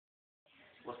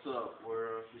What's up,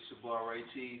 world? It's your boy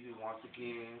Ray-Chezzy once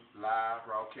again, live,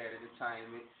 Raw Cat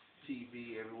Entertainment,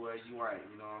 TV, everywhere you ain't.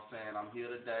 You know what I'm saying? I'm here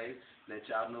today. Let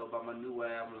y'all know about my new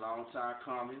album, Long Time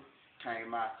Coming.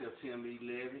 Came out September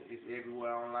 11th. It's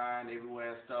everywhere online,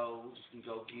 everywhere in stores. You can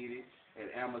go get it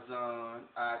at Amazon,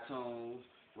 iTunes,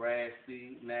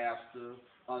 Raspy, Napster.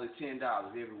 Only $10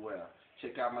 everywhere.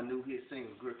 Check out my new hit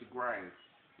single, Grip the Grain.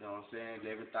 You know what I'm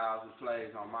saying? 11,000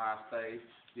 plays on MySpace.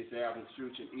 This album is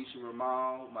featuring Isha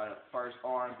Ramon, my first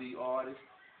R&B artist.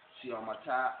 She on my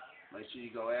top. Make sure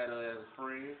you go add her as a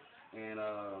friend. And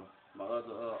my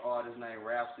other artist named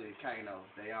Rapper Ray-Chezzy.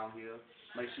 They on here.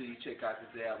 Make sure you check out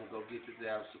this album. Go get this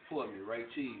album. Support me,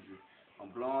 Ray-Chezzy.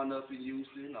 I'm blowing up in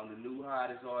Houston. I'm the new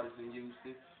hottest artist in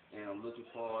Houston. And I'm looking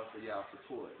forward for y'all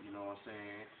support. You know what I'm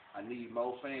saying? I need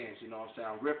more fans. You know what I'm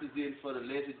saying? I'm representing for the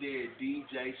legendary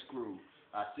DJ Screw.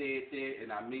 I said that, and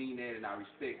I mean that, and I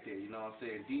respect that. You know what I'm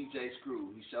saying? DJ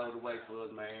Screw, he showed the way for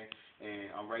us, man.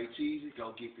 And I'm Ray-Chezzy.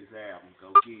 Go get this album.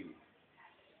 Go get it.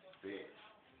 Bet.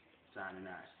 Signing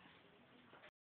out.